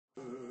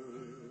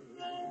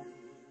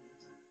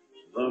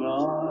the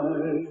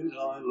night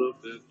I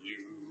looked at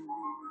you.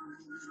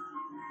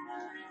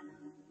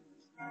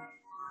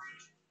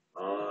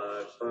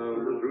 I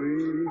found a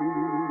dream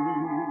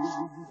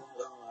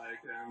that I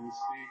can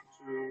speak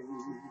to.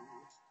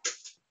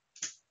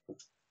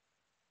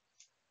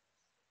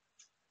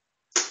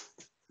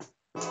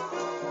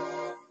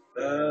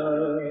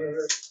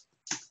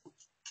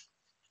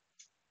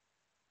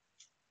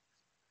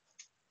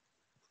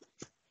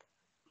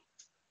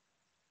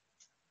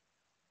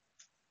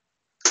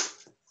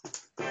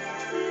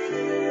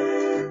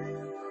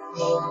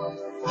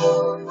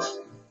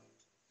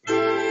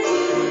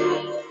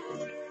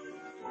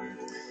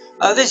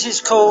 This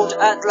is called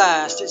At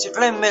Last. It's a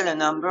Glenn Miller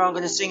number. I'm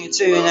going to sing it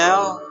to you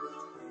now.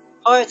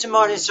 Hi to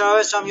mileys,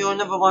 I'm your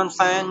 #1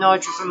 fan,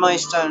 Nigel from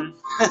Maidstone.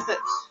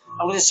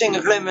 I'm going to sing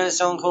a Glenn Miller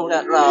song called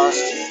At Last.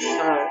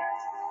 Hello.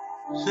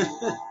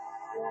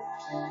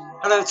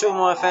 Hello to all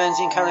my fans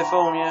in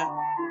California.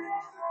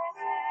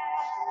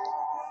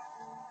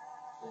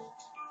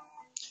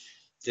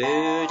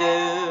 Do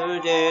do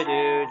do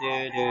do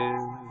do do do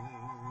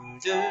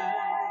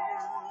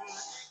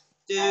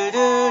do do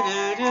do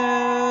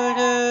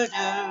do do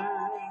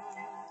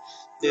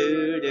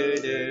do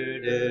do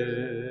do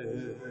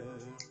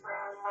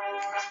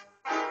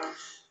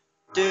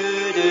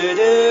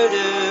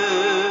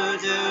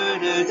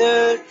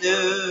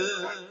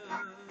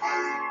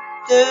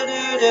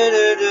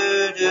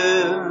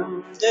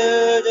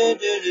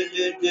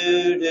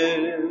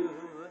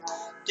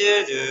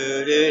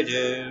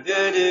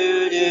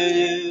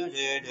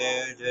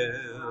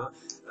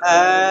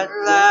At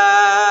last,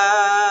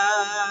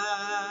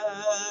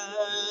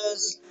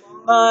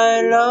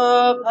 my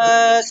love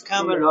has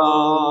come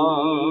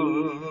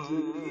along.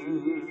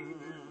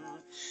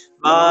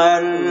 My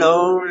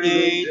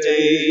lonely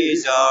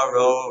days are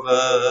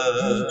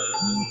over,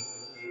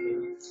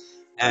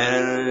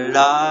 and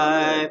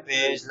life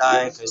is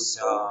like a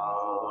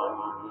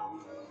song.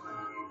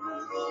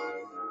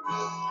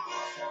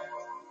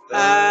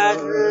 At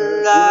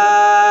last,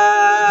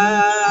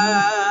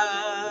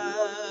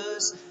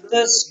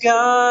 the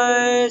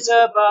skies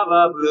above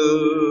are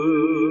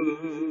blue.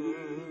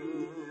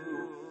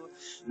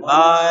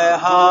 My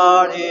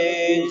heart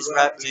is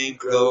wrapped in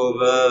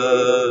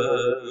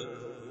clover.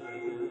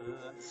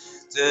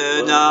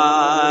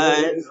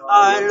 Tonight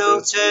I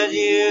looked at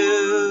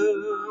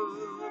you.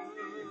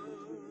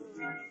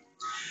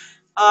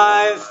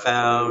 I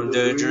found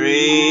a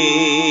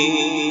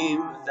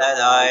dream that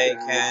I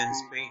can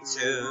speak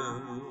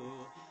to.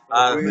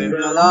 I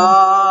feel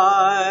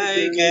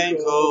I can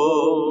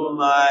call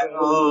my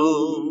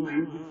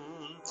own.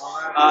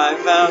 I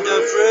found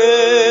a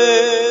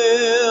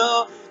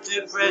thrill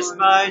to press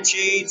my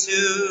cheek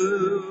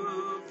to.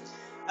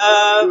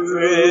 A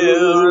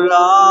thrill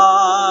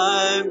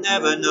I've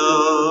never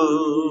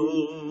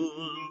known.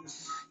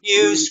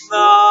 You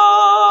smiled,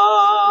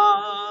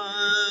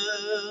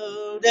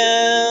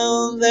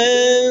 and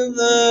then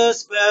the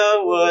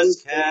spell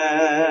was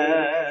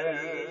cast.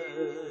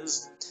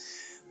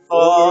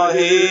 For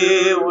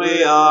here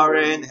we are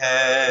in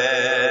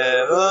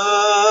heaven,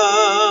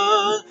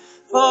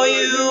 for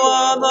you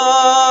are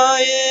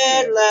my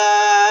at last.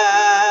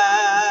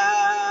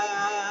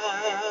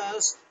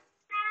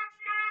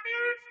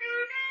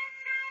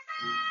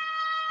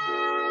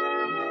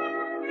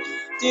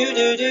 Do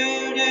do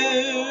do do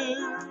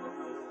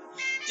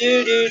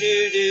do do do do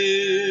do do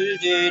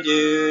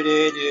do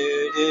do do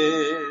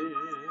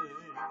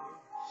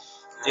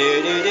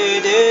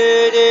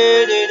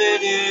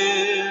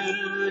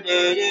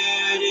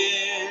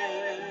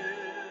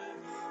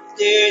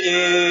do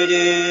do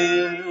do.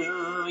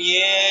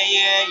 Yeah,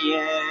 yeah,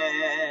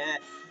 yeah.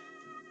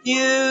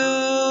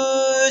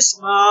 You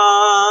smiled,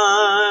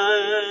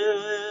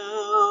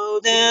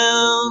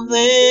 and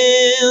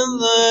then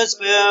the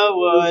spell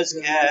was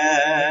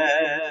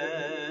cast.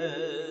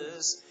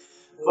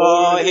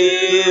 For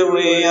here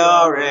we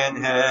are in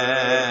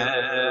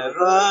heaven,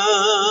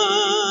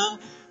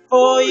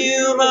 for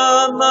you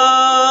are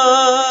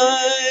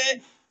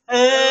my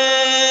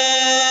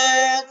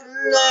at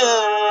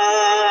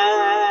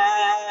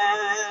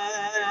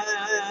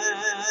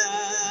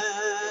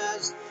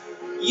last.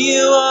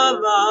 You are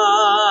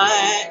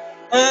my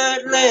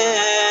at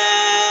last.